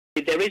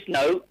There is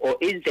no, or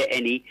is there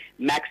any,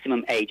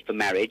 maximum age for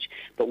marriage,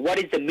 but what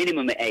is the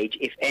minimum age,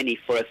 if any,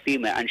 for a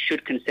female, and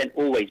should consent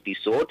always be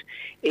sought?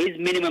 Is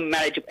minimum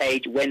marriage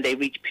age when they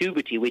reach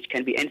puberty, which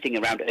can be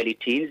anything around early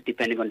teens,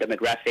 depending on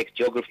demographics,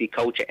 geography,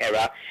 culture,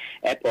 era,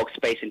 epoch,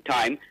 space and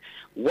time?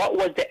 What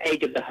was the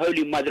age of the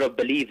Holy Mother of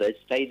Believers,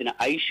 Sayyidina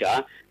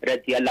Ayesha,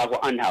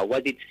 radiallahu anha?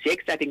 Was it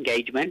 6 at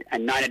engagement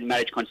and 9 at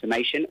marriage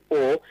consummation,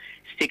 or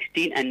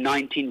 16 and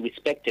 19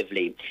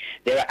 respectively?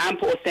 There are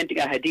ample authentic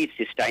hadith,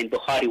 sister, in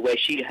Bukhari, where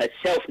she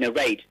herself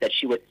narrates that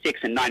she was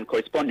 6 and 9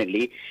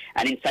 correspondingly,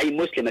 and in Sahih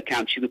Muslim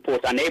account she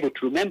reports unable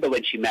to remember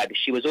when she married.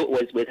 She was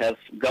always with her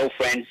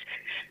girlfriends,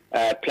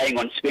 playing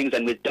on swings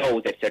and with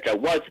dolls, etc.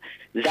 Was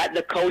that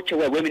the culture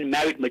where women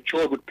married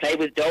mature would play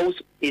with dolls?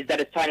 Is that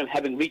a sign of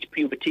having reached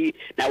puberty?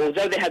 Now,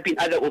 although there have been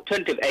other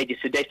alternative ages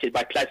suggested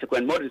by classical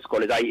and modern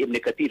scholars, i.e. Ibn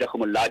Kathir,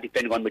 rahimahullah,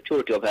 depending on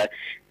maturity of her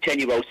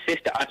 10-year-old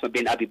sister, Asma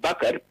bin Abi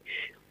Bakr,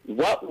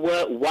 what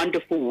were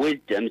wonderful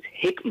wisdoms,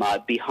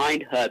 hikmah,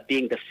 behind her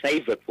being the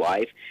favorite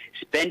wife,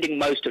 spending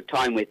most of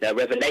time with her,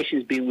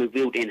 revelations being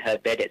revealed in her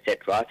bed,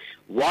 etc.?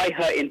 Why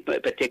her in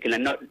particular,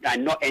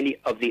 and not any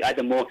of the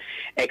other more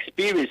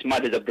experienced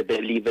mothers of the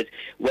believers,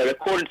 where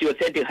according to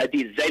authentic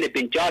hadith, Zainab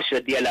bin Jash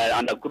radiallahu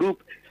anha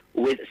group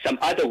with some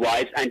other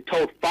wives and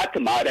told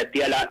Fatima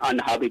radiallahu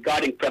anha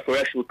regarding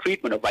preferential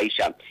treatment of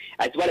Aisha,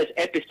 as well as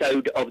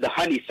episode of the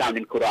honey sound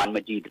in Quran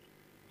Majid.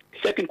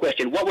 Second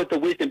question, what was the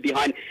wisdom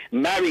behind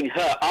marrying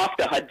her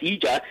after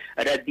Khadija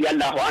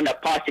radiallahu anha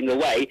passing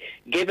away,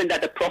 given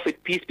that the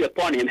Prophet, peace be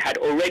upon him, had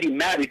already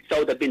married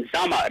Sauda bin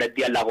Zama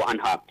radiallahu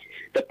anha?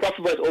 The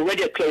Prophet was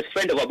already a close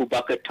friend of Abu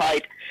Bakr,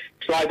 tied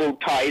tribal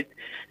ties,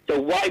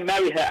 so why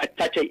marry her at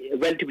such a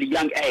relatively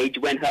young age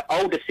when her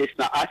older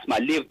sister Asma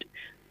lived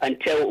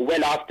until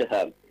well after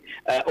her?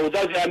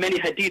 Although there are many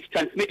hadiths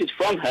transmitted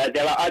from her,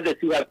 there are others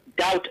who have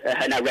doubt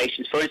her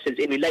narrations, for instance,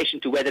 in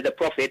relation to whether the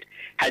Prophet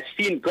has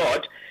seen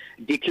God,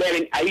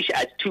 declaring Aisha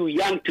as too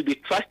young to be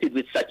trusted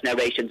with such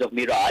narrations of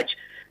Miraj.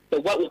 So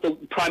what was the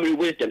primary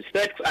wisdom?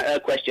 Third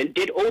question,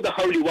 did all the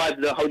holy wives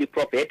of the Holy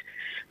Prophet,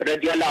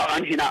 radiallahu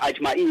anhina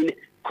ajma'in,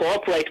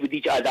 cooperate with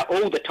each other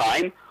all the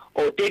time,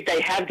 or did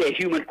they have their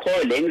human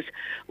quarrelings?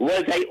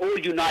 Were they all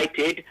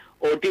united,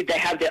 or did they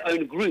have their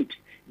own groups?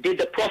 Did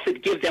the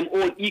Prophet give them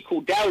all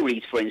equal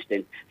dowries, for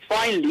instance?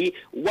 Finally,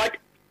 what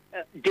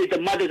did the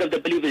mothers of the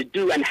believers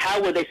do, and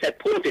how were they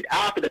supported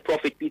after the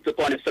Prophet, peace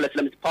upon him,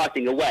 is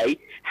passing away?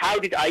 How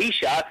did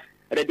Aisha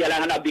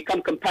radiallahu anha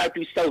become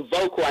comparatively so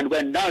vocal and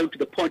well known to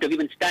the point of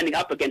even standing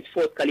up against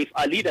fourth Caliph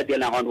Ali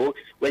radiallahu anhu,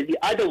 when the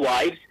other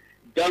wives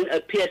don't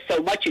appear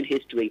so much in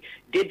history?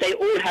 Did they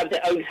all have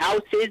their own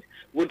houses?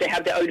 Would they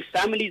have their own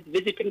families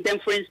visiting them,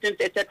 for instance,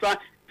 etc.?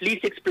 Please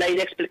explain,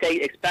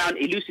 expound,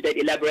 elucidate,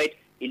 elaborate,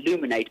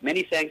 illuminate.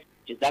 Many thanks.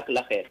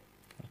 Jazakallah khair.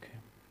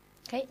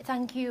 Okay,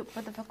 thank you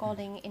for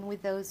calling in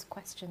with those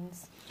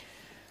questions.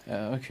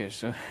 Okay,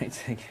 so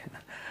it's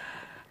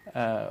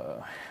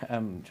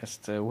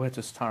just where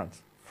to start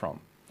from.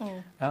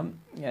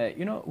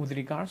 You know, with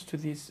regards to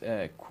this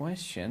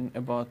question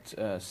about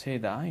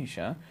Sayyida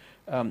Aisha,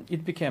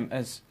 it became,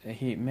 as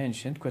he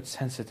mentioned, quite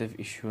sensitive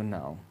issue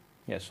now.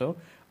 Yeah, so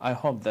I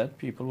hope that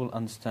people will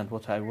understand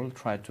what I will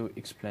try to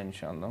explain,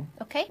 inshallah.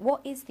 Okay,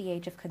 what is the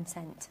age of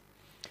consent?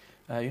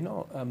 You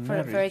know, for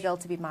a girl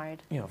to be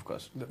married? Yeah, of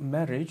course. The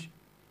marriage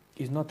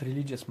is not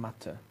religious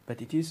matter,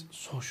 but it is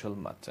social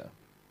matter.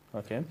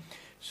 Okay,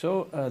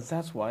 so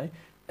that's why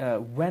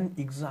when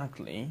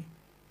exactly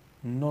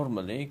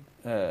normally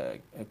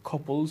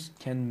couples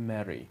can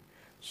marry.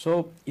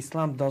 So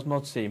Islam does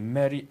not say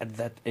marry at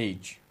that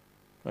age.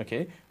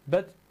 Okay,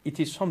 but it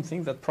is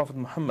something that Prophet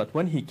Muhammad,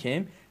 when he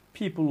came,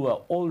 people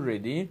were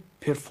already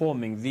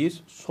performing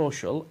this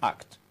social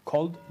act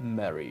called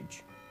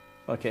marriage.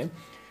 Okay,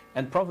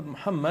 and Prophet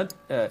Muhammad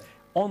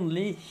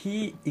only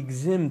he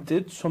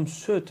exempted some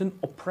certain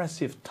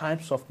oppressive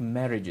types of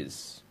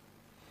marriages.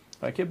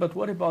 Okay, but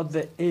what about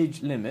the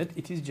age limit?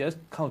 It is just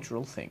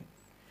cultural thing.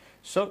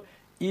 So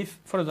if,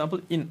 for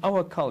example, in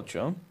our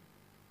culture,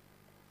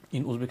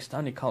 in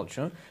Uzbekistani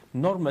culture,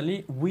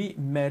 normally we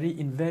marry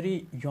in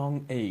very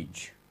young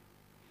age.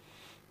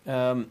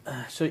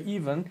 So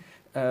even,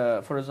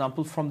 for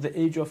example, from the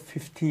age of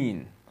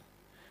 15,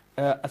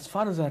 as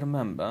far as I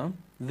remember,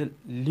 the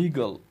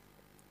legal,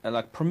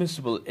 like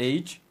permissible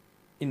age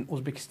in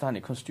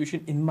Uzbekistani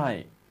constitution, in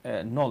my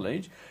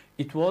knowledge,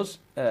 it was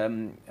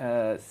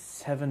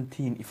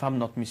 17, if I'm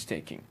not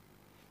mistaken.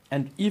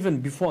 And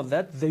even before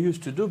that, they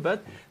used to do,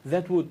 but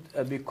that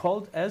would be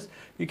called as,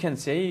 you can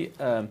say,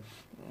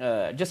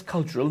 just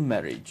cultural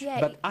marriage. Yeah.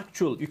 But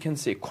actual, you can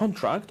say,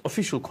 contract,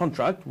 official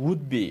contract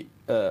would be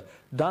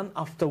done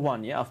after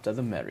 1 year after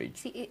the marriage.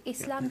 See,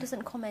 Islam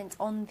doesn't comment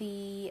on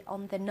the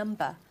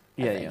number.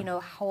 You know,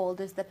 how old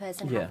does the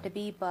person have to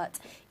be, but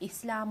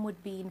Islam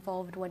would be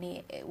involved when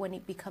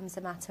it becomes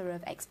a matter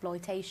of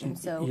exploitation.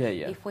 So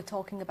if we're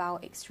talking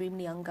about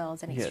extremely young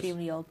girls and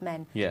extremely old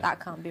men, that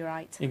can't be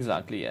right.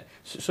 Exactly, yeah.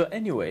 So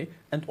anyway,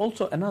 and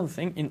also another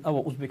thing, in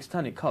our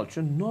Uzbekistani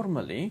culture,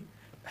 normally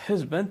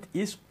husband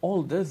is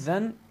older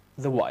than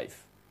the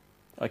wife.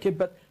 Okay,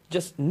 but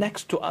just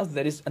next to us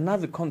there is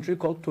another country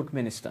called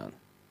Turkmenistan.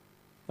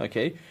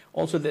 Okay,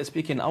 also they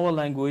speak in our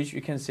language,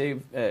 you can say,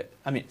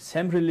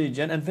 same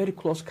religion and very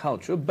close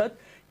culture, but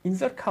in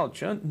their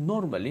culture,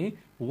 normally,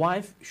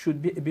 wife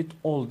should be a bit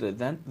older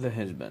than the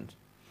husband.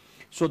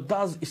 So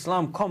does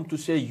Islam come to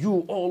say,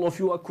 you, all of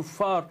you are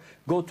kuffar,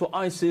 go to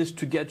ISIS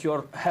to get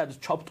your head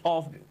chopped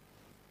off?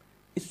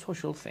 It's a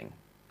social thing.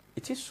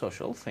 It is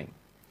social thing.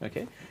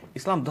 Okay,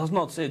 Islam does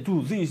not say,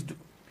 do this.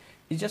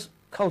 It's just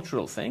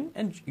cultural thing,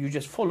 and you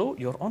just follow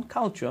your own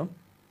culture.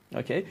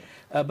 Okay,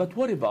 but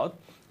what about,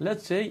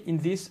 let's say, in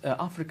this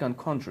African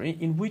country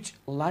in which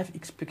life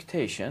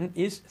expectation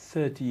is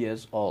 30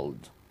 years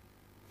old?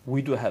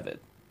 We do have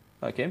it.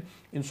 Okay,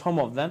 in some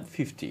of them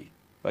 50.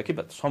 Okay,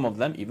 but some of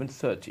them even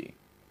 30.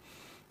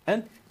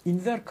 And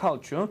in their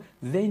culture,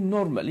 they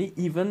normally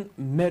even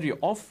marry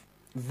off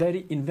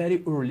in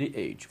very early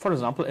age. For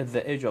example, at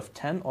the age of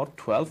 10 or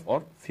 12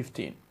 or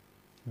 15,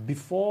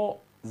 before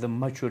the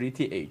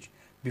maturity age.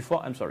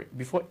 Before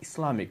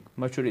Islamic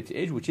maturity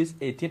age, which is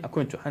 18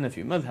 according to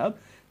Hanafi madhab,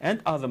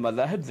 and other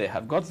madhab, they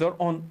have got their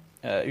own,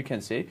 you can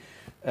say,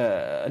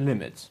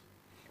 limits.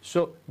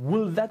 So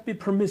will that be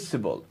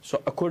permissible?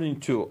 So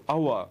according to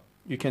our,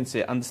 you can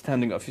say,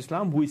 understanding of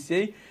Islam, we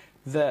say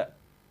the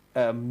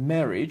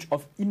marriage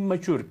of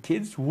immature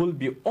kids will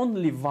be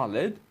only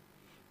valid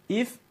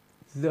if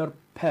their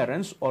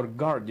parents or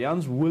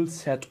guardians will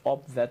set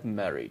up that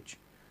marriage.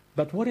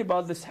 But what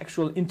about the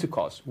sexual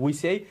intercourse? We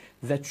say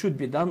that should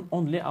be done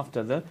only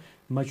after the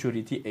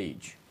maturity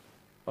age.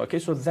 Okay,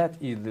 so that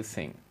is the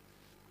thing.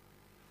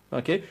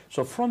 Okay,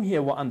 so from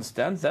here we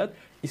understand that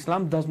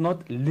Islam does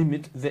not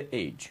limit the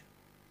age.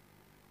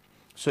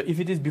 So if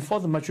it is before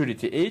the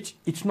maturity age,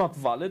 it's not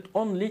valid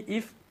only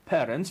if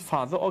parents,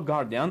 father or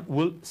guardian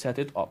will set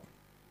it up.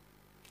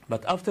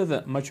 But after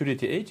the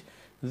maturity age,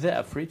 they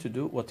are free to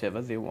do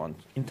whatever they want.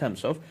 In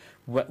terms of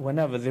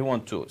whenever they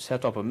want to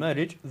set up a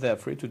marriage, they are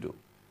free to do.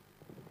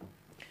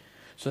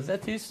 So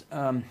that is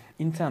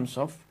in terms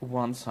of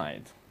one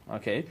side.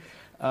 Okay,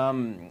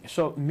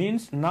 so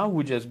means now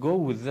we just go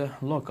with the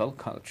local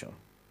culture.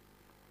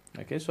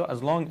 Okay, so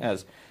as long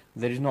as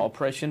there is no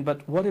oppression,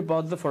 but what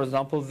about for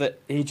example, the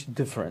age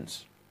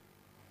difference?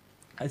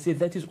 I say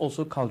that is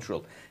also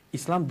cultural.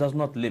 Islam does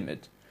not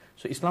limit.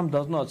 So Islam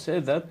does not say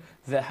that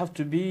there have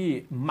to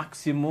be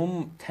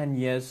maximum 10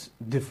 years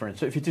difference.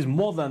 So if it is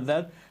more than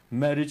that,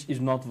 marriage is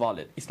not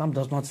valid. Islam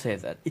does not say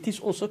that. It is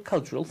also a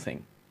cultural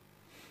thing.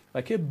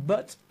 Okay,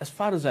 but as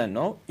far as I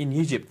know, in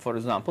Egypt, for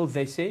example,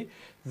 they say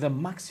the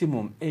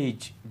maximum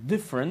age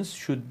difference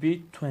should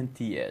be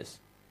 20 years.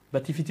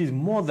 But if it is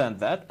more than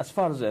that, as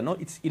far as I know,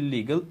 it's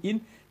illegal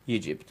in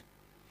Egypt.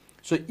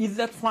 So is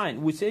that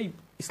fine? We say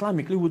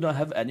Islamically we don't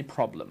have any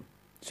problem.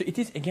 So it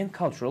is again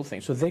cultural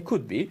thing. So there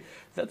could be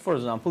that, for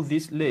example,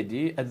 this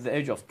lady at the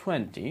age of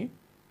 20,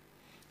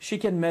 she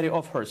can marry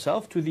off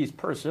herself to this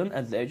person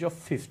at the age of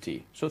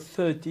 50. So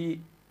 30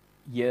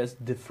 years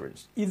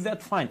difference. Is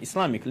that fine?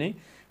 Islamically,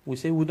 we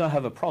say we don't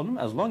have a problem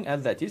as long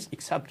as that is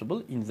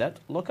acceptable in that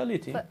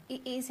locality. But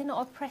is it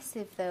not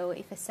oppressive, though,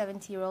 if a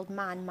 70-year-old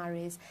man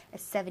marries a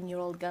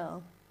 7-year-old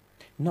girl?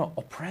 No,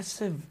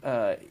 oppressive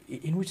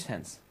in which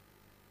sense?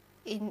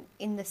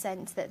 In the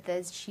sense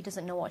that she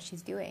doesn't know what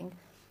she's doing,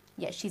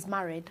 yet she's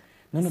married.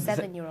 No,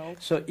 7-year-old.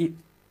 So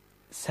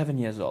 7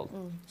 years old.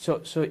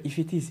 So if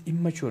it is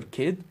immature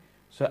kid,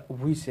 so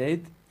we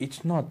said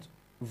it's not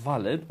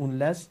valid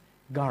unless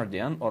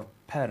guardian or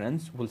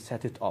parents will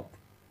set it up.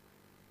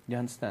 You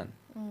understand?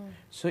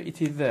 So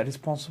it is the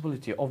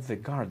responsibility of the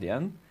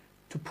guardian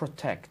to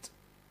protect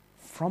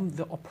from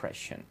the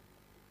oppression.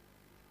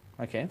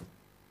 Okay?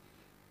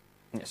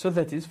 So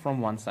that is from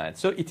one side.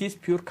 So it is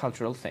pure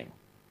cultural thing.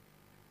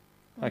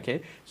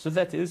 Okay? So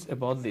that is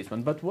about this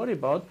one. But what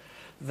about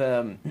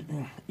the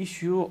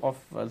issue of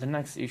the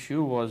next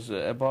issue was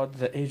about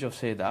the age of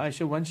Sayyidah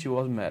Ayesha when she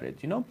was married.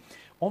 You know,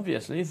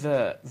 obviously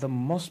the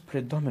most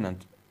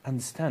predominant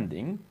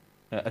understanding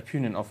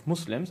opinion of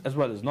Muslims as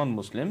well as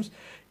non-Muslims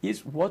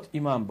is what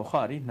Imam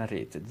Bukhari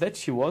narrated, that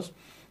she was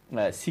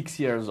 6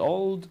 years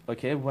old,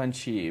 okay, when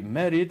she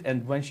married,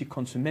 and when she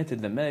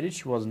consummated the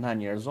marriage she was 9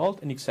 years old,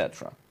 and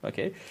etc.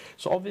 Okay,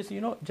 so obviously,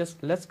 you know,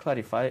 just let's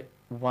clarify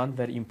one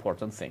very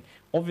important thing.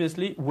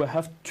 Obviously we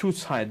have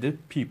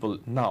two-sided people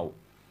now.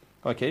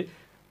 Okay,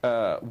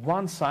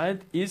 one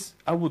side is,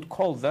 I would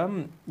call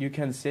them, you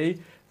can say,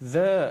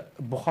 the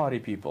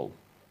Bukhari people.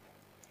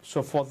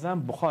 So for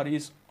them, Bukhari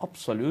is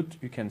absolute,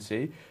 you can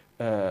say,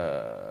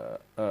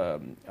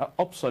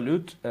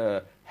 absolute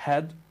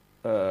head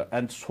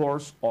and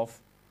source of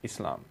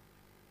Islam.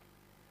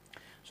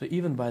 So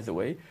even, by the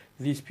way,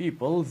 these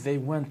people, they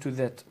went to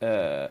that,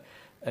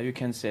 you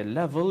can say,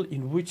 level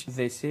in which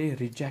they say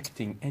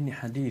rejecting any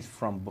hadith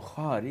from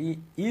Bukhari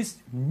is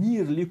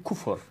nearly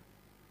kufr.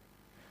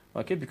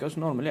 Okay, because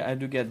normally I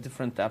do get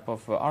different type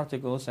of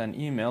articles and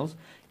emails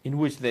in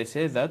which they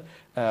say that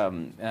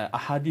a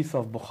hadith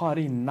of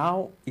Bukhari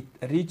now it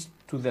reached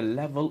to the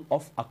level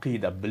of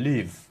aqeeda,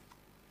 belief.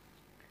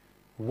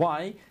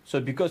 Why?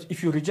 So because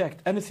if you reject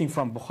anything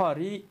from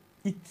Bukhari,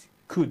 it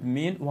could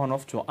mean one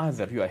of two.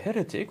 Either you are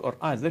heretic or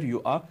either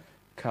you are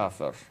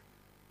kafir.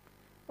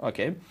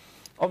 Okay?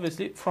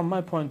 Obviously, from my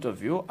point of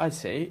view, I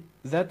say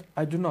that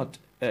I do not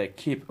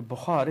keep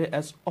Bukhari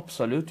as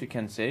absolute, you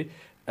can say,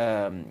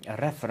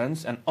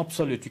 reference, and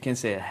absolute, you can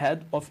say,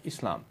 head of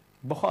Islam.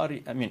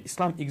 Bukhari, I mean,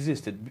 Islam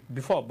existed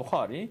before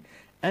Bukhari,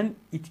 and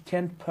it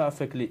can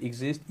perfectly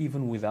exist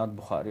even without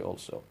Bukhari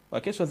also.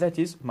 Okay, so that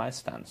is my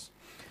stance.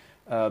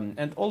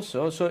 And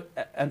also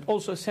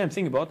same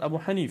thing about Abu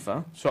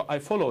Hanifa. So I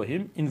follow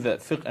him in the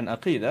fiqh and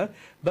aqeeda,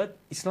 but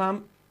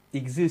Islam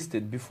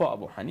existed before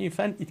Abu Hanifa,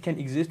 and it can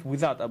exist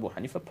without Abu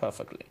Hanifa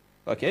perfectly.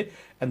 Okay,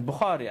 and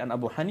Bukhari and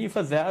Abu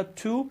Hanifa, they are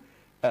two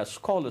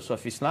scholars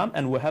of Islam,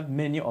 and we have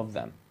many of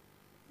them.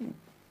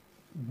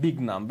 Big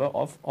number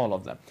of all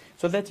of them.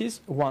 So that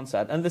is one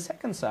side. And the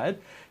second side,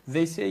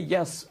 they say,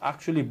 yes,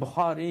 actually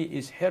Bukhari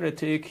is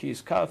heretic, he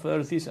is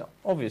kafir. This,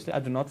 obviously, I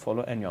do not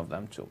follow any of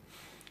them too.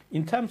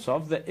 In terms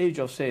of the age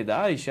of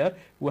Sayyidah Ayesha,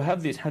 we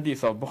have this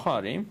hadith of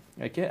Bukhari,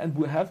 okay, and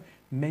we have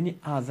many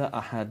other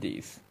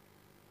ahadith.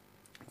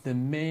 The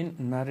main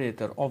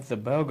narrator of the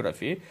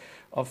biography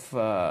of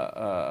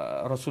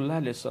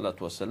Rasulullah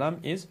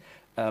is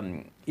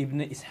Ibn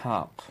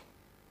Ishaq.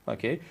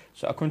 Okay,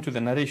 so according to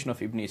the narration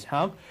of Ibn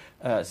Ishaq,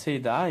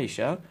 Sayyidah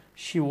Ayesha,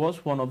 she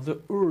was one of the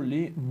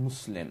early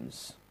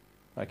Muslims.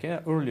 Okay,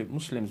 early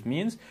Muslims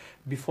means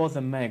before the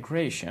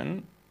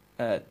migration,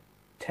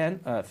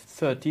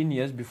 13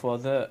 years before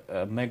the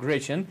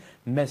migration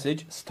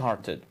message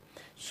started.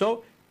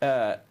 So,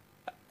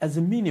 as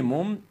a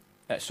minimum,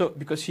 so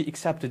because she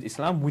accepted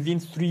Islam within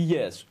 3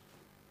 years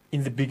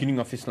in the beginning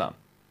of Islam.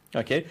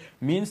 Okay,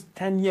 means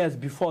 10 years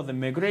before the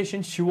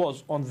migration, she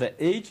was on the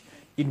age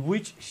in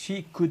which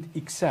she could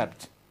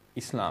accept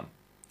Islam.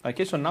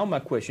 Okay, so now my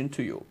question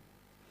to you.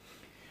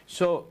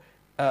 So,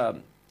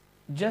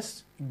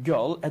 just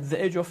girl at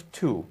the age of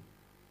 2,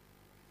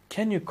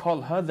 can you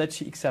call her that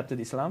she accepted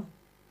Islam?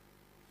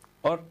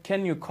 Or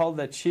can you call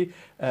that she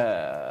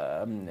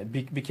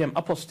became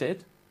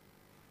apostate?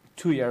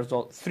 2 years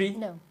old, 3?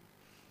 No.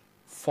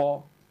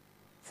 4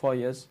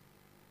 years?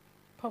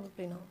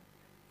 Probably not.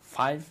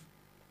 5?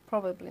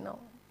 Probably not.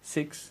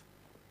 6,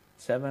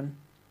 7,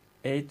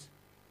 8?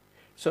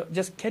 So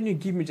just can you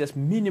give me just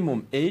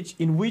minimum age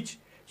in which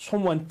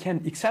someone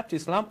can accept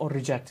Islam or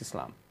reject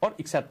Islam, or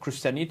accept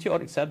Christianity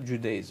or accept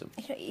Judaism?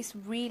 It's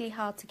really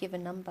hard to give a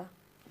number.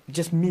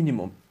 Just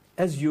minimum,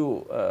 as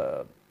you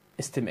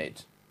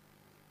estimate.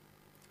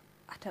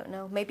 I don't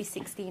know, maybe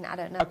 16, I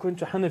don't know. According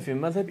to Hanafi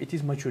madhab, it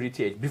is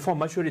maturity age. Before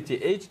maturity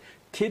age,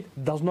 kid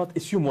does not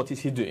assume what is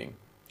he doing.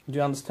 Do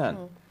you understand?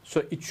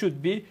 So it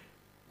should be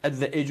at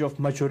the age of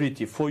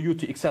maturity for you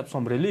to accept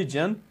some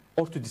religion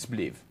or to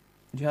disbelieve.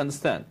 Do you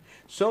understand?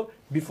 So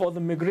before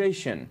the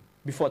migration,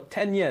 before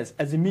 10 years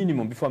as a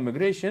minimum before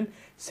migration,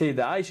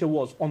 Sayyidah Ayesha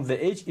was on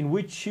the age in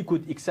which she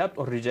could accept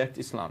or reject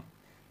Islam.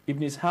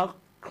 Ibn Ishaq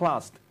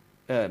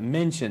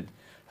mentioned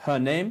her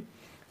name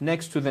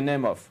next to the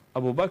name of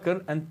Abu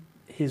Bakr and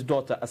his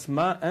daughter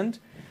Asma and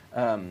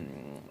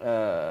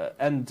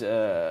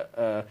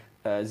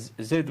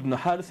Zayd ibn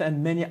Harith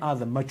and many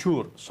other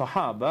mature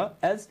Sahaba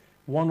as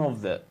one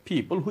of the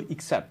people who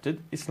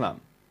accepted Islam.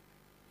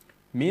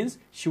 Means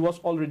she was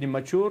already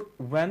mature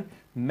when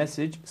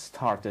message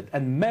started,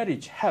 and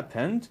marriage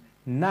happened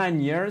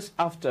 9 years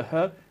after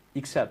her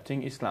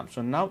accepting Islam.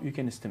 So now you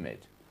can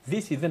estimate.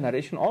 This is the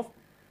narration of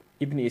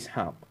Ibn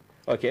Ishaq.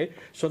 Okay,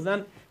 so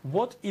then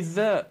what is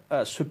the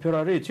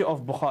superiority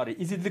of Bukhari?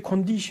 Is it the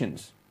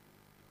conditions?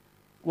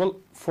 Well,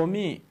 for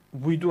me,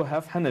 we do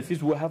have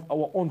Hanafis, we have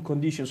our own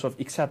conditions of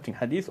accepting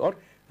hadith or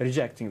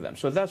rejecting them.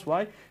 So that's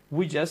why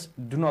we just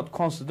do not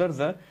consider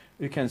the,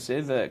 you can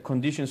say, the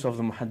conditions of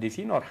the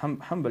Muhaddithin or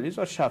Hanbalis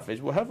or Shafi'is.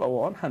 We have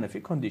our own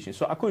Hanafi conditions.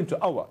 So according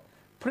to our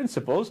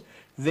principles,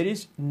 there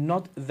is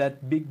not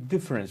that big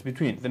difference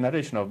between the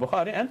narration of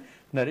Bukhari and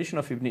narration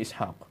of Ibn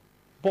Ishaq.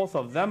 Both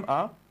of them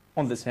are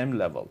on the same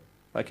level.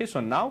 Okay, so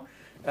now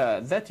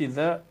that is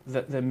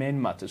the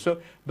main matter. So,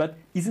 but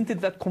isn't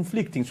it that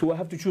conflicting? So we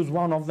have to choose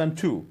one of them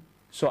too.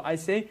 So I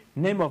say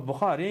name of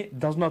Bukhari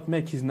does not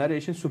make his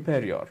narration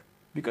superior,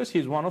 because he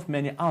is one of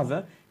many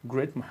other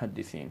great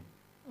muhaddithin.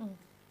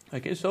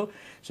 Okay, so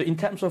in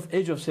terms of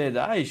age of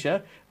Sayyidah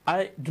Ayesha,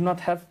 I do not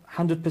have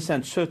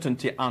 100%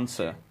 certainty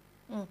answer.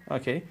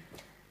 Okay.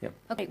 Yep.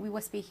 Okay, we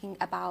were speaking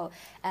about,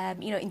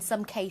 in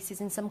some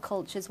cases, in some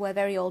cultures where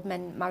very old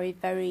men marry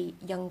very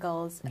young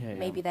girls,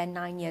 maybe they're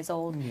 9 years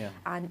old,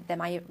 and they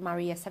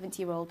marry a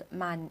 70-year-old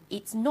man.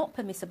 It's not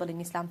permissible in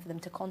Islam for them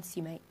to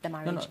consummate the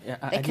marriage.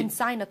 They can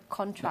sign a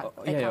contract.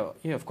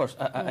 Of course.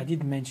 I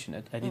did mention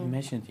it. I did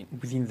mention it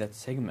within that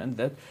segment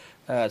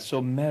that so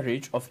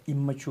marriage of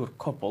immature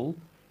couple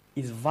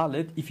is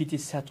valid if it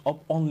is set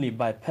up only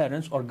by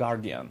parents or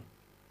guardian.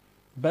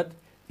 But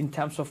in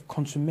terms of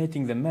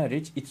consummating the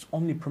marriage, it's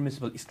only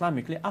permissible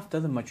Islamically after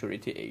the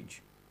maturity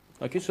age.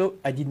 Okay, so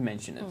I did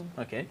mention it.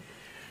 Okay,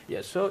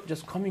 yeah. So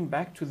just coming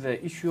back to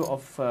the issue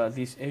of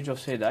this age of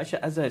Sayyidah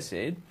Ayesha, as I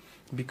said,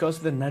 because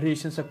the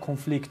narrations are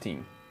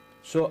conflicting,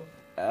 so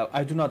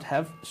I do not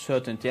have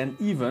certainty. And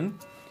even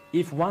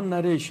if one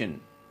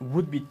narration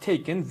would be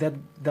taken, that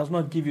does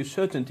not give you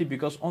certainty,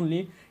 because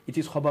only it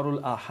is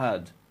khabarul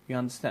ahad. You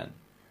understand?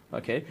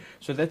 Okay,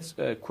 so that's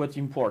quite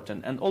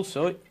important. And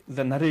also,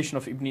 the narration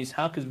of Ibn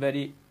Ishaq is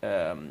very,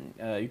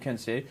 you can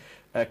say,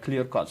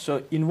 clear-cut.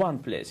 So in one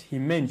place, he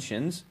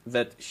mentions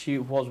that she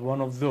was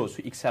one of those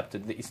who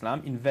accepted the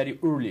Islam in very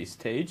early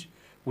stage,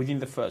 within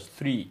the first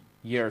 3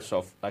 years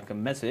of like a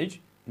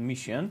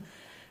mission.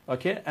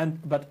 Okay,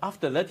 but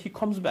after that, he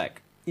comes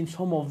back. In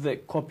some of the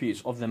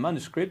copies of the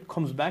manuscript,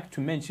 comes back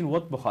to mention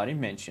what Bukhari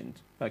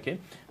mentioned. Okay,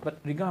 but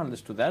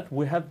regardless to that,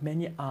 we have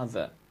many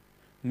other,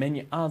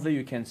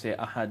 you can say,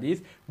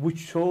 ahadith, which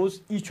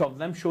shows, each of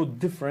them show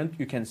different,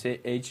 you can say,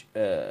 age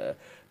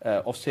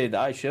of Sayyidah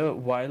Ayesha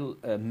while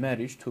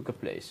marriage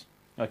took place.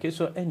 Okay,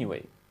 so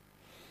anyway,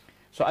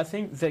 so I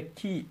think the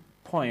key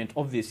point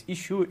of this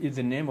issue is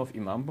the name of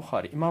Imam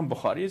Bukhari. Imam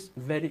Bukhari is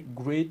very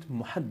great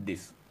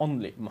muhaddith,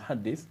 only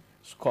muhaddith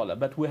scholar,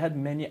 but we had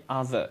many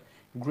other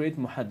great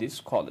muhaddith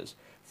scholars.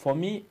 For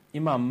me,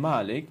 Imam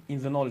Malik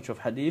in the knowledge of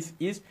hadith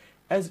is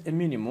as a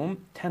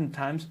minimum 10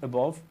 times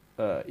above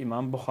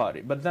Imam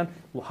Bukhari. But then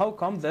how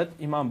come that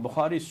Imam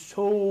Bukhari is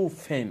so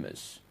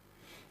famous?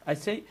 I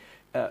say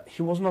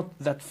he was not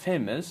that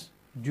famous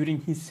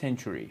during his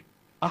century.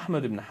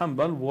 Ahmad ibn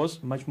Hanbal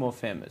was much more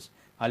famous.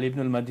 Ali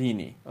ibn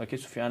al-Madini, okay,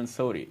 Sufyan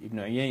al-Thawri, Ibn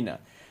Uyayna,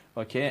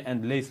 okay,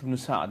 and Layth ibn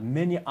Sa'ad,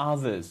 many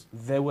others,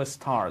 they were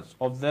stars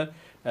of the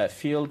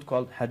field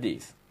called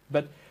hadith.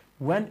 But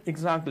when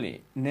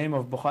exactly name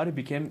of Bukhari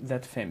became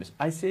that famous?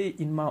 I say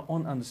in my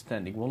own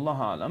understanding, Wallahu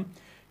alam,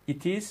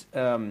 it is,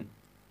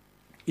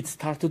 it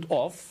started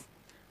off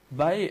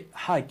by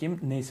Hakim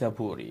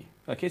Naysaburi.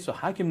 Okay, so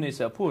Hakim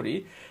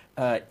Naysaburi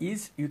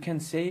is, you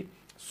can say,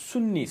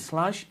 Sunni /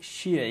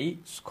 Shi'i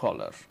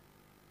scholar.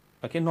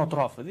 Okay, not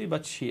Rafidi,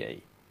 but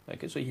Shi'i.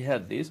 Okay, so he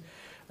had this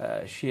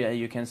Shi'i,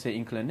 you can say,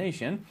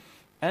 inclination,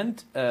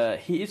 and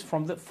he is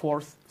from the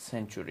 4th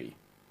century.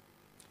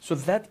 So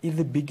that is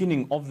the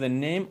beginning of the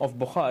name of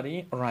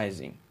Bukhari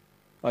rising.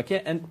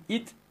 Okay, and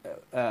it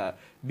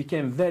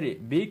became very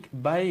big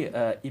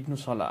by Ibn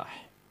Salah.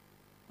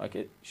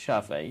 Okay,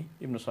 Shafi'i,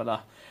 Ibn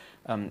Salah,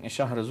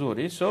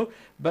 Shahrazuri. So,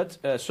 but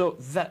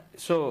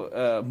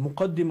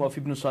Muqaddim of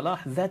Ibn Salah,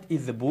 that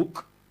is the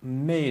book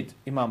made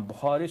Imam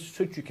Bukhari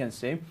such, you can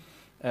say,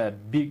 a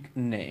big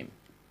name.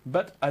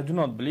 But I do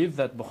not believe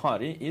that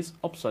Bukhari is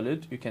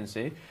absolute, you can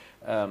say,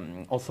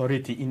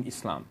 authority in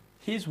Islam.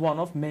 He is one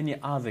of many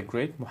other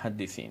great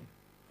muhaddithin.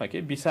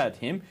 Okay, beside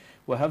him,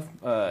 we have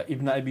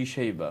Ibn Abi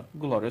Shayba,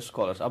 glorious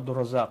scholars, Abdul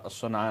Razak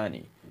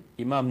al-Sun'ani,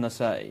 Imam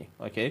Nasa'i,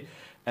 okay,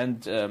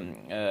 and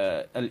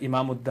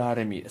Al-Imam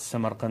Darimi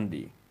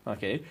al-Samarqandi,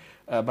 okay.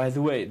 By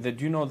the way,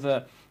 do you know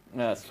the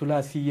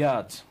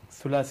thulathiyat?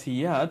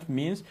 Thulathiyat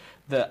means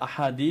the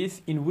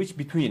ahadith in which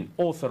between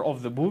author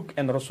of the book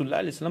and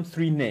Rasulullah ﷺ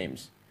 3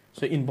 names.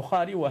 So in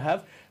Bukhari we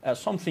have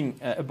something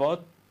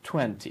about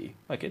 20,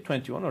 okay,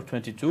 21 or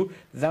 22,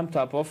 them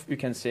type of, you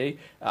can say,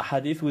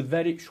 hadith with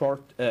very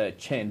short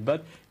chain.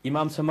 But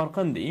Imam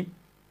Samarqandi,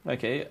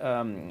 okay,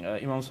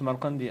 Imam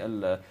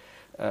Samarqandi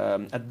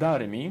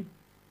al-Darimi,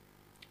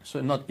 so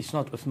it's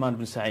not Uthman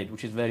bin Sa'id,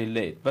 which is very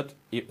late, but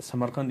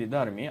Samarqandi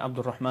Darimi,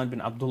 Abdul Rahman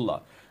bin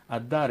Abdullah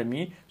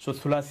al-Darimi, so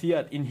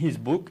Thulathiyat in his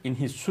book, in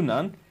his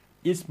Sunan,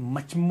 is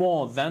much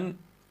more than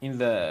in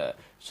the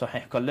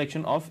Sahih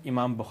collection of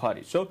Imam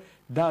Bukhari. So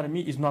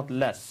Darimi is not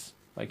less,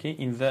 okay,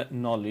 in the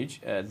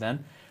knowledge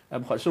than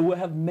Bukhari. So we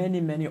have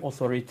many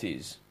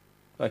authorities.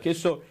 Okay,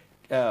 so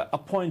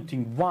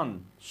appointing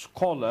one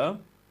scholar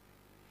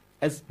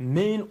as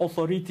main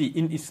authority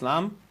in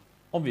Islam,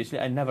 obviously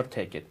I never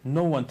take it.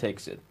 No one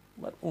takes it.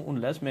 But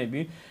unless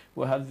maybe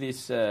we have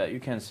this, you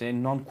can say,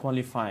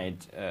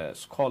 non-qualified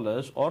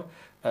scholars or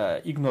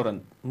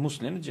ignorant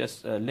Muslims,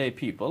 just lay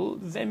people,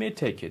 they may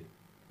take it.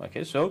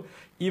 Okay, so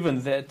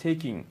even they're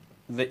taking,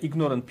 the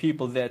ignorant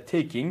people, they're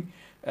taking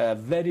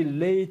very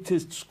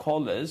latest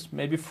scholars,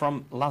 maybe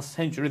from last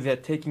century, they're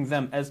taking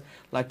them as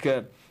like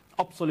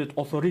absolute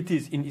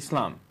authorities in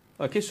Islam.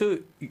 Okay, so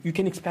you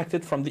can expect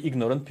it from the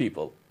ignorant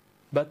people.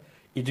 But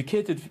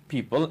educated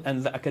people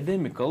and the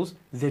academicals,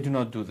 they do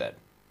not do that.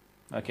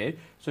 Okay,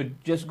 so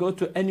just go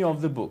to any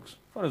of the books.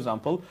 For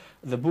example,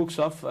 the books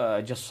of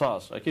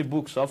Jassas, okay,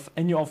 books of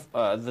any of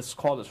the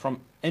scholars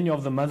from any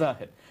of the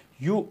madhahib.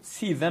 You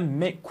see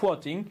them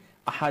quoting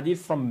a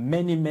hadith from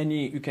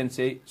many, you can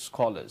say,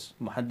 scholars,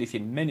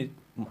 muhaddithin, many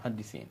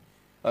muhaddithin.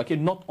 Okay,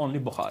 not only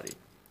Bukhari.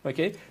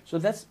 Okay, so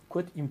that's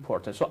quite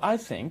important. So I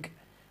think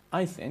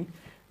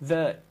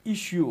the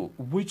issue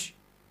which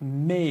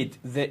made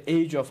the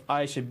age of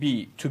Ayesha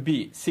to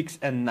be 6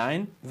 and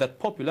 9, that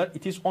popular,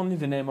 it is only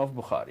the name of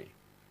Bukhari.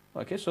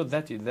 Okay, so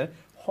that is the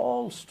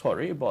whole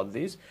story about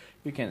this,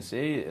 you can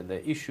say,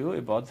 the issue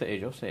about the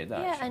age of Sayyidah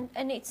Ayesha. Yeah,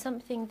 and it's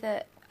something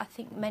that I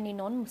think many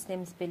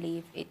non-Muslims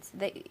believe.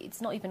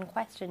 It's not even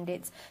questioned.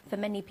 It's, for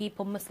many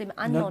people, Muslim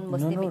and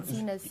non-Muslim, it's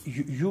seen as...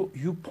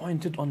 You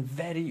pointed on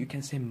very, you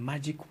can say,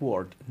 magic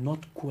word,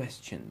 not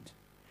questioned.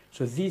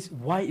 So this,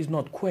 why is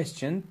not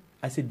questioned?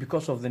 I said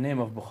because of the name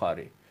of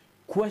Bukhari.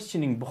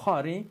 Questioning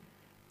Bukhari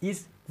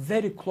is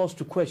very close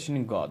to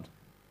questioning God.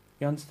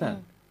 You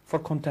understand? for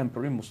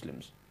contemporary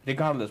Muslims,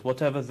 regardless,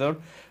 whatever their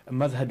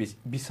madhab is,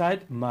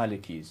 beside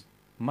Malikis.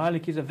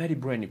 Malikis are very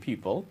brainy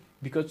people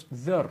because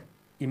their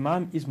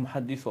Imam is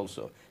Muhaddith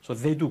also. So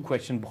they do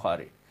question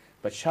Bukhari.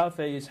 But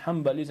Shafi'is,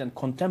 Hanbalis and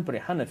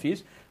contemporary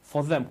Hanafis,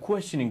 for them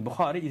questioning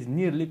Bukhari is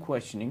nearly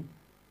questioning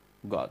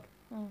God.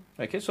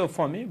 Okay, so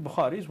for me,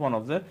 Bukhari is one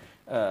of the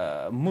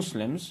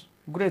Muslims,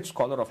 great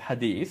scholar of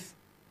Hadith,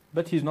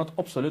 but he's not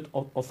absolute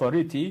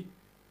authority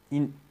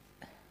in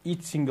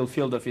each single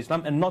field of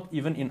Islam and not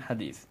even in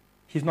Hadith.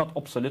 He's not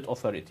absolute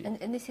authority.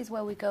 And this is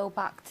where we go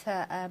back to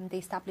the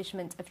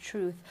establishment of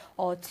truth,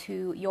 or to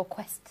your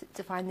quest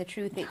to find the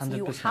truth. It's 100%.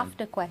 You have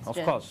to question. Of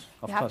course.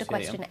 You have to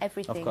question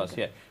everything. Of course,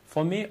 yeah.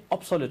 For me,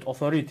 absolute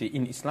authority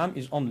in Islam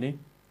is only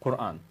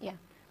Quran. Yeah.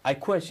 I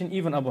question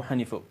even Abu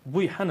Hanifa.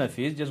 We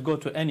Hanafis, just go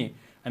to any,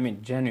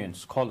 genuine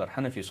scholar,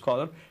 Hanafi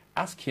scholar,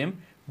 ask him,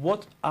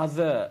 what is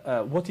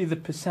the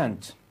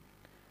percent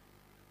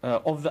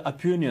of the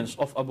opinions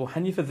of Abu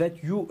Hanifa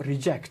that you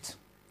reject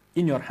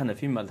in your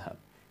Hanafi madhab?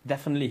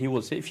 Definitely he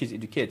will say, if he's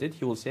educated,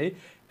 he will say,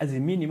 as a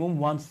minimum,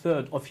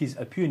 1/3 of his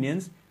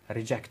opinions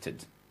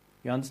rejected.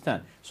 You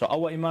understand? So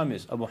our Imam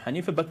is Abu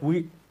Hanifa, but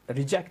we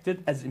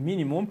rejected as a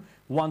minimum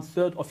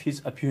 1/3 of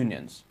his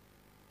opinions.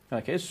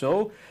 Okay,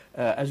 so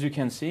as you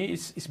can see,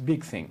 it's a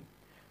big thing.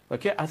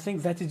 Okay, I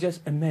think that is just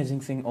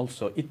amazing thing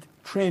also. It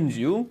trains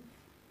you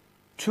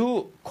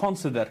to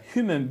consider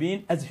human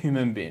being as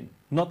human being,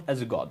 not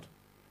as a God.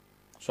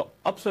 So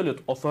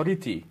absolute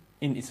authority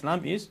in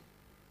Islam is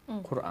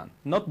Quran.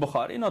 Not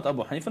Bukhari, not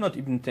Abu Hanifa, not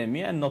Ibn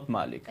Taymiyyah, and not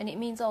Malik. And it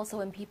means also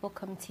when people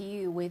come to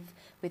you with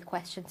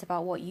questions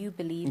about what you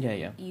believe,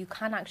 you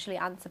can actually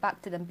answer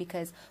back to them,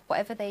 because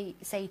whatever they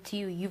say to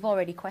you, you've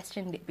already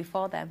questioned it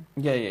before them.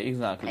 Yeah,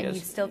 exactly. And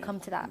you still come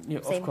to that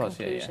same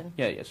conclusion.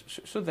 Yes.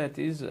 So that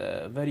is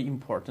a very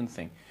important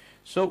thing.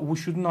 So we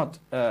should not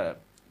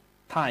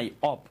tie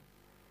up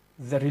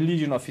the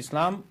religion of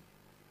Islam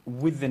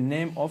with the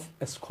name of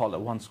a scholar,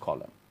 one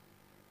scholar,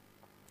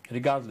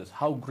 regardless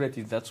how great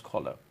is that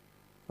scholar.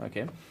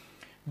 Okay,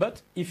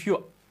 but if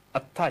you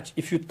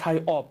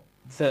tie up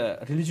the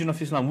religion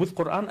of Islam with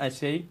Quran, I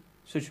say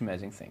such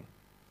amazing thing.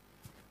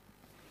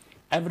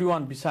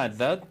 Everyone beside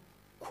that,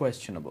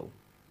 questionable.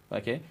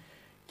 Okay,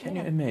 can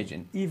you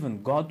imagine?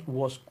 Even God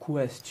was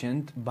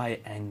questioned by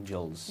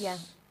angels. Yeah.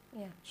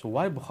 So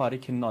why Bukhari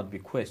cannot be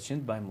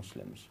questioned by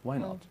Muslims? Why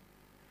not?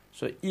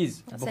 So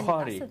is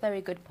Bukhari that's a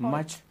very good point.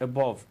 Much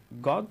above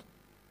God?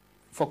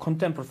 For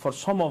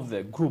some of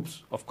the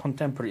groups of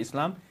contemporary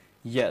Islam,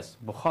 yes,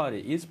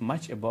 Bukhari is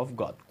much above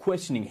God.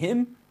 Questioning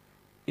him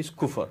is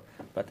kufr.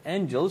 But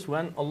angels,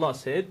 when Allah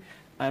said,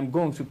 I'm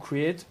going to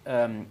create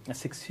a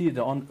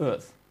successor on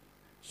earth,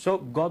 so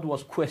God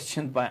was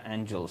questioned by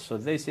angels. So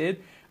they said,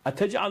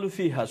 أَتَجْعَلُ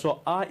فِيهَا. So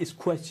I is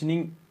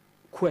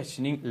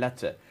questioning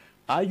letter.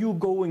 Are you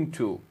going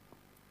to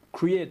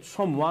create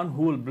someone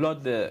who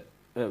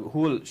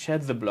will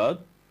shed the blood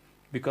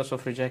because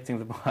of rejecting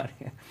the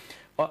Bukhari?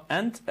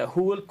 And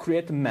who will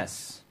create a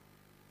mess?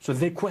 So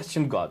they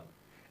question God.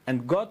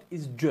 And God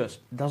is just,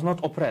 does not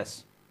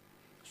oppress.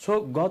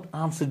 So God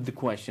answered the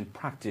question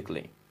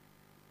practically.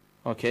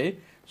 Okay?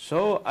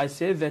 So I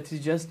say that is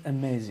just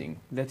amazing.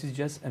 That is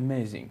just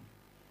amazing.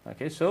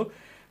 Okay? So,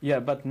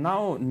 but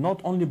now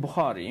not only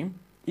Bukhari,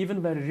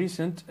 even very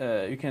recent,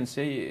 you can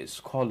say,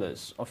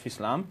 scholars of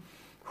Islam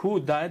who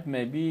died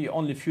maybe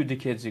only a few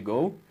decades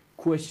ago,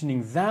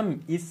 questioning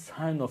them is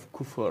sign of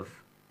kufr.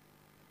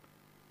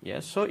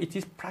 Yes, so it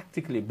is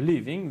practically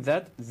believing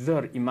that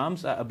their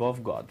imams are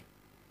above God.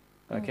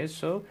 Okay,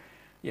 so,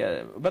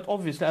 but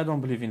obviously I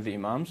don't believe in the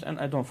imams and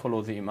I don't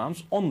follow the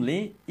imams.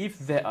 Only if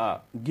they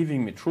are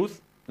giving me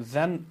truth,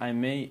 then I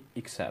may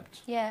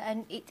accept. Yeah,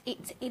 and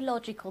it's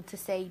illogical to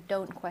say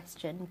don't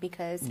question,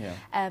 because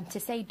to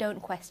say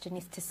don't question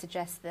is to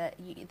suggest that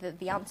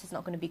the answer is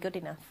not going to be good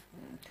enough.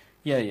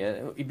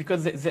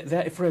 Because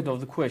they're afraid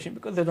of the question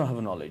because they don't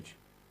have knowledge.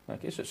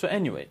 Okay, so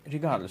anyway,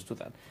 regardless to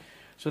that.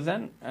 So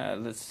then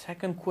the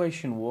second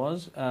question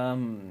was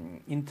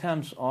in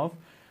terms of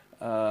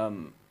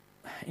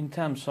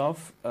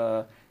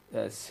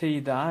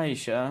Sayyidah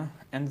Ayesha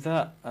and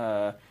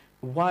the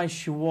why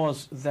she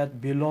was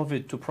that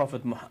beloved to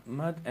Prophet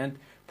Muhammad, and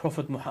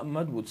Prophet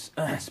Muhammad would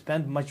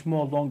spend much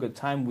more longer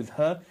time with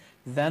her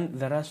than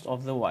the rest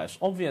of the wives.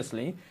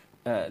 Obviously,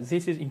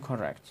 this is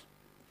incorrect.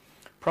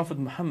 Prophet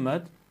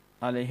Muhammad,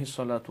 alayhi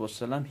salatu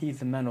wasalam, he is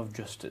the man of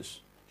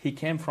justice. He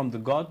came from the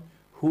God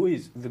who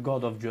is the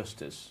God of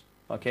justice.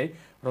 Okay?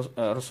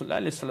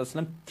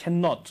 Rasulullah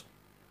cannot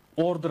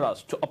order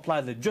us to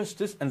apply the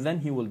justice and then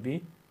he will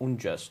be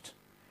unjust.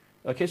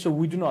 Okay, so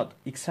we do not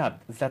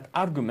accept that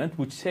argument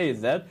which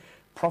says that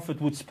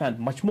Prophet would spend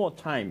much more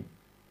time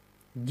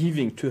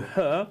giving to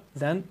her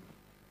than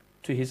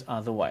to his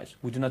other wives.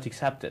 We do not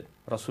accept it.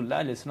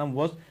 Rasulullah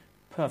was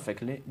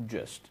perfectly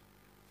just.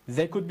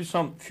 There could be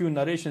some few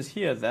narrations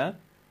here there,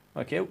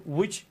 okay,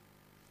 which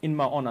in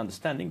my own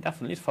understanding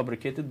definitely is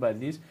fabricated by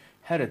these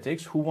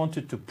heretics who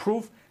wanted to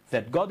prove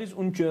that God is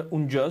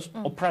unjust,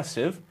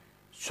 oppressive,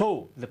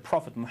 So the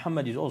Prophet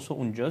Muhammad is also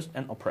unjust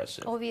and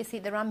oppressive. Obviously,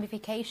 the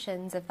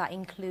ramifications of that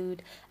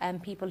include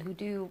people who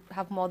do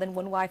have more than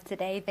one wife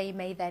today. They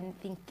may then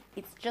think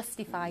it's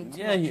justified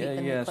to not treat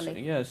them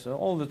equally. Yes,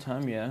 all the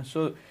time, yeah.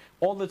 So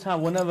all the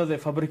time, whenever they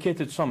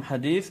fabricated some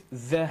hadith,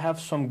 they have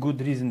some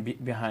good reason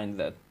behind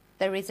that.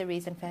 There is a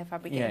reason for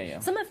fabricating. Yeah.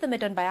 Some of them are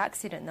done by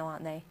accident, though,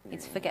 aren't they?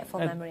 It's forgetful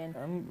memory.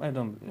 I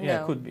don't. Yeah,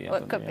 no. It could be.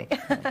 Well, it could be.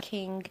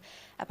 King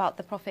about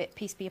the Prophet,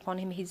 peace be upon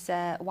him, his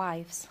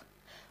wives.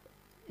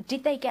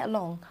 Did they get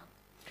along?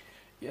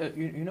 Yeah,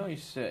 you know,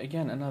 it's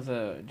again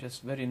another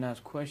just very nice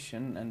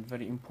question and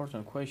very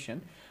important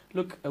question.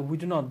 Look, we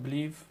do not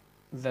believe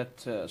that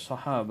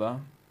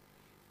Sahaba,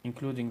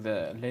 including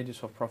the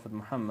ladies of Prophet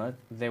Muhammad,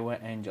 they were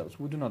angels.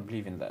 We do not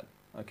believe in that.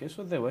 Okay,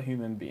 so they were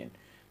human beings.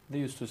 They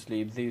used to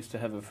sleep, they used to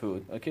have a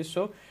food. Okay,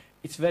 so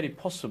it's very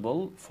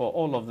possible for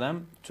all of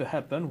them to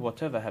happen,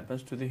 whatever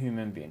happens to the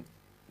human being.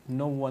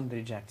 No one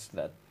rejects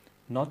that.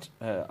 Not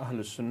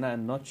Ahlul Sunnah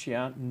and not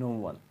Shia, no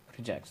one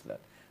rejects that.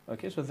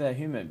 Okay, so they are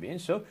human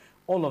beings, so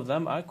all of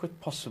them are quite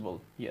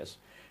possible, yes.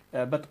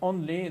 But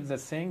only the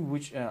thing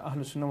which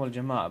Ahlul Sunnah wal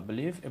Jama'ah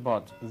believe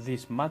about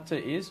this matter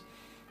is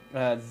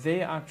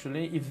they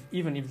actually,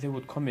 even if they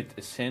would commit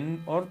a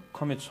sin or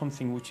commit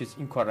something which is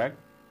incorrect,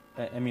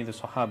 I mean the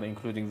Sahaba,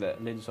 including the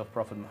ladies of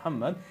Prophet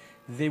Muhammad,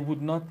 they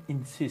would not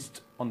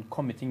insist on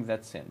committing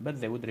that sin, but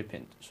they would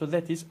repent. So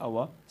that is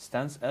our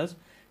stance as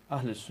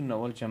Ahlul Sunnah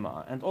wal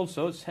Jama'ah. And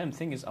also, same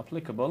thing is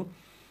applicable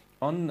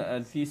on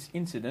this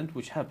incident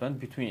which happened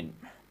between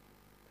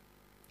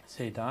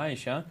Sayyidah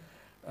Ayesha,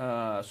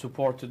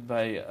 supported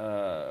by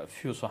a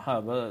few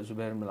Sahaba,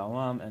 Zubair ibn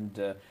al-Awwam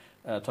and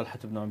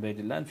Talhat ibn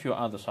Ubaidillah and few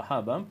other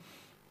Sahaba,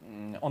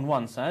 on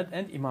one side,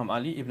 and Imam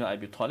Ali ibn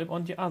Abi Talib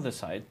on the other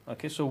side.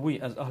 Okay, so we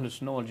as Ahlul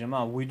Sunnah wal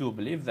Jama'ah, we do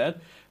believe that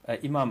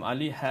Imam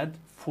Ali had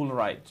full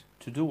right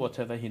to do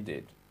whatever he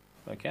did.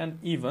 Okay, and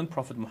even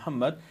Prophet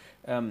Muhammad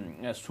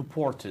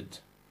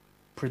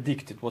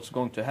predicted what's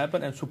going to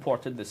happen and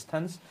supported the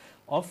stance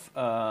of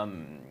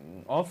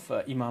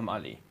Imam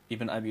Ali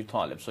ibn Abi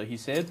Talib. So he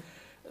said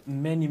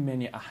many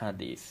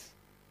ahadith,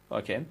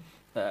 okay,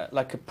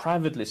 like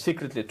privately,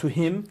 secretly to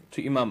him,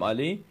 to Imam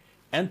Ali,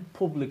 and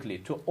publicly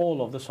to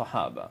all of the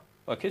Sahaba.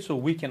 Okay, so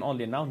we can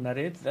only now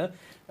narrate the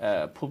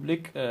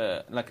public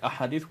like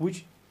ahadith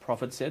which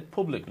Prophet said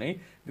publicly,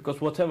 because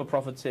whatever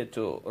Prophet said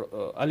to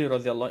Ali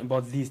radiallahu anh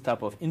about these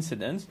type of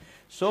incidents,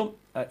 so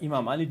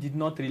Imam Ali did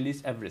not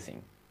release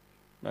everything.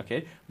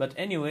 Okay, but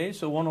anyway,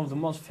 so one of the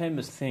most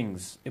famous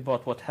things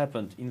about what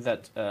happened in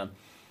that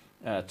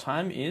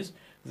time is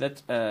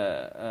that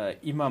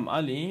Imam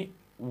Ali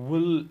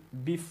will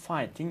be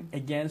fighting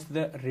against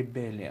the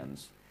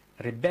rebellions.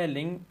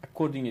 Rebelling,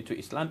 according to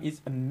Islam,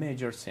 is a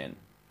major sin.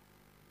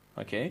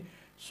 Okay,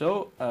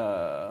 so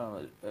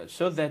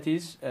so that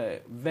is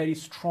very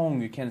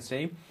strong, you can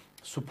say,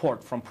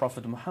 support from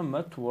Prophet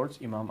Muhammad towards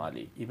Imam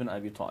Ali ibn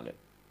Abi Talib.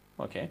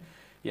 Okay,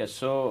 yes.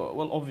 So,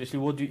 well, obviously,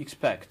 what do you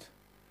expect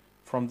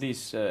from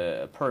this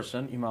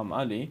person, Imam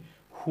Ali,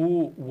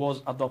 who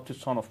was adopted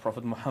son of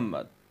Prophet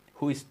Muhammad,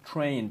 who is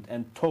trained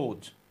and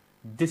taught,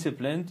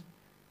 disciplined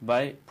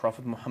by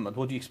Prophet Muhammad?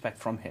 What do you expect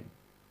from him?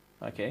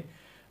 Okay.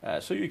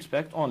 So you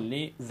expect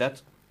only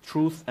that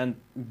truth and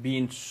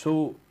being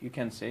so, you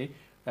can say,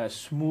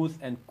 smooth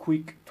and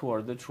quick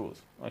toward the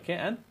truth. Okay,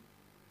 and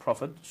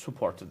Prophet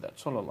supported that,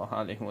 sallallahu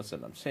alaihi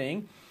wasallam,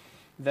 saying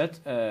that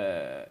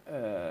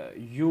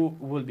you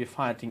will be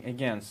fighting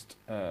against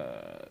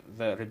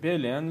the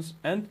rebellions,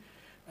 and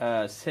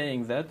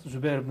saying that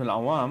Zubair ibn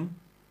al-Awwam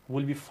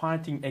will be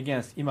fighting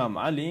against Imam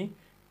Ali,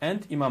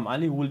 and Imam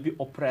Ali will be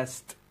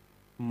oppressed,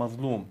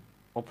 mazloom,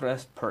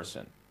 oppressed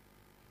person.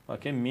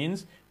 Okay,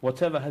 means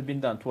whatever had been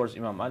done towards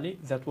Imam Ali,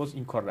 that was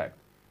incorrect.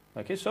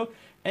 Okay, so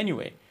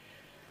anyway,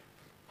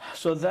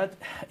 so that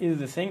is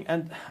the thing,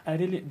 and I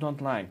really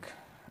don't like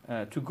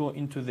to go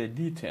into the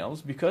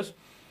details, because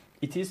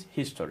it is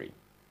history.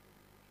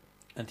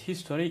 And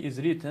history is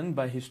written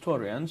by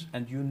historians,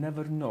 and you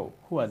never know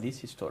who are these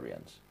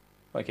historians.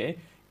 Okay,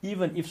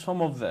 even if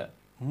some of the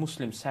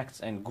Muslim sects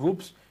and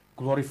groups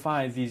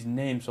glorify these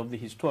names of the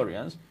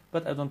historians,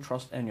 but I don't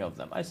trust any of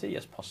them. I say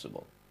yes,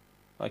 possible.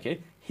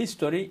 Okay,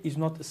 history is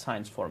not a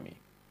science for me.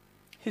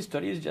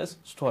 History is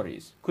just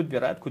stories. Could be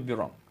right, could be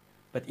wrong.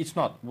 But it's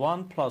not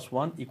 1 +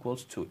 1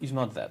 = 2. It's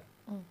not that.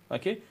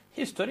 Okay,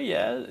 history,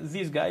 yeah,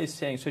 this guy is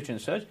saying such and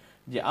such.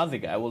 The other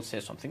guy will say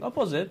something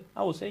opposite.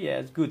 I will say, yeah,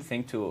 it's a good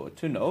thing to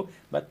know,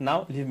 but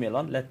now leave me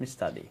alone, let me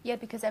study. Yeah,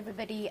 because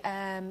everybody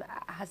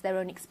has their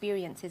own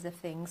experiences of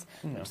things,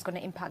 which is going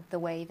to impact the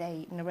way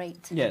they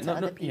narrate to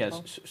other people.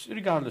 Yes,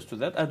 regardless to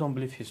that, I don't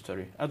believe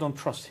history. I don't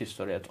trust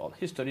history at all.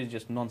 History is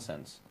just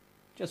nonsense.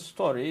 Just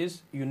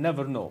stories, you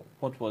never know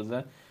what was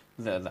the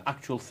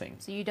actual thing.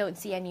 So you don't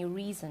see any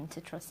reason to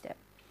trust it?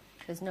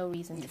 There's no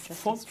reason to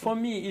trust history? For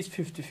me, it's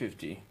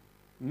 50-50.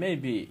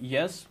 Maybe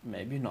yes,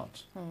 maybe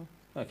not.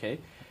 Okay,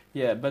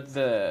 yeah, but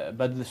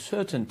the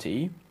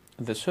certainty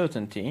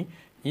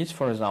is,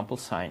 for example,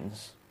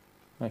 science,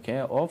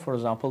 okay, or for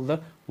example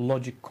the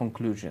logic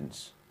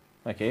conclusions,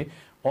 okay,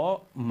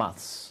 or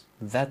maths.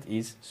 That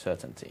is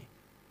certainty.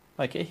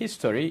 Okay,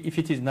 history, if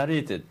it is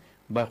narrated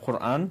by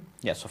Quran,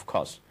 yes, of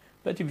course.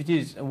 But if it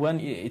is, when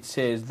it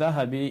says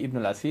Dhahabi,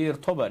 Ibn al-Athir,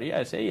 Tabari,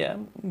 I say, yeah,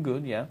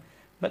 good, yeah,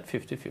 but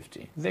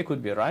 50-50. They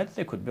could be right,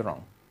 they could be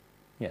wrong.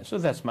 Yeah, so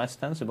that's my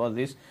stance about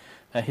this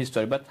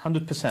history. But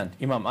 100%,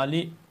 Imam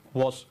Ali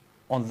was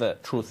on the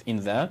truth in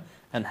there,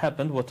 and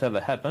happened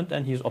whatever happened,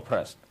 and he's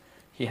oppressed.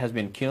 He has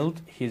been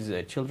killed, his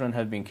children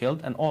have been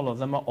killed, and all of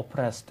them are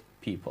oppressed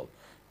people.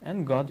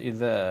 And God is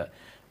the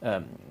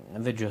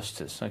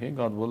justice. Okay,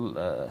 God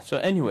will. So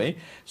anyway,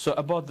 so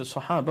about the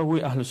Sahaba,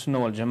 we Ahlul Sunnah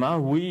wal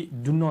Jama'ah, we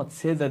do not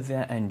say that they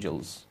are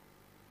angels.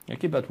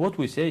 Okay, but what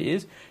we say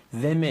is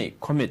they may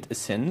commit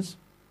sins,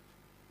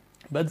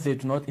 but they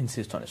do not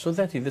insist on it. So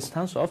that is the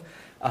stance of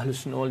Ahlul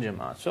Sunnah wal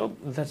Jama'ah. So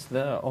that's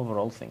the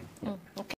overall thing. Yeah. Okay.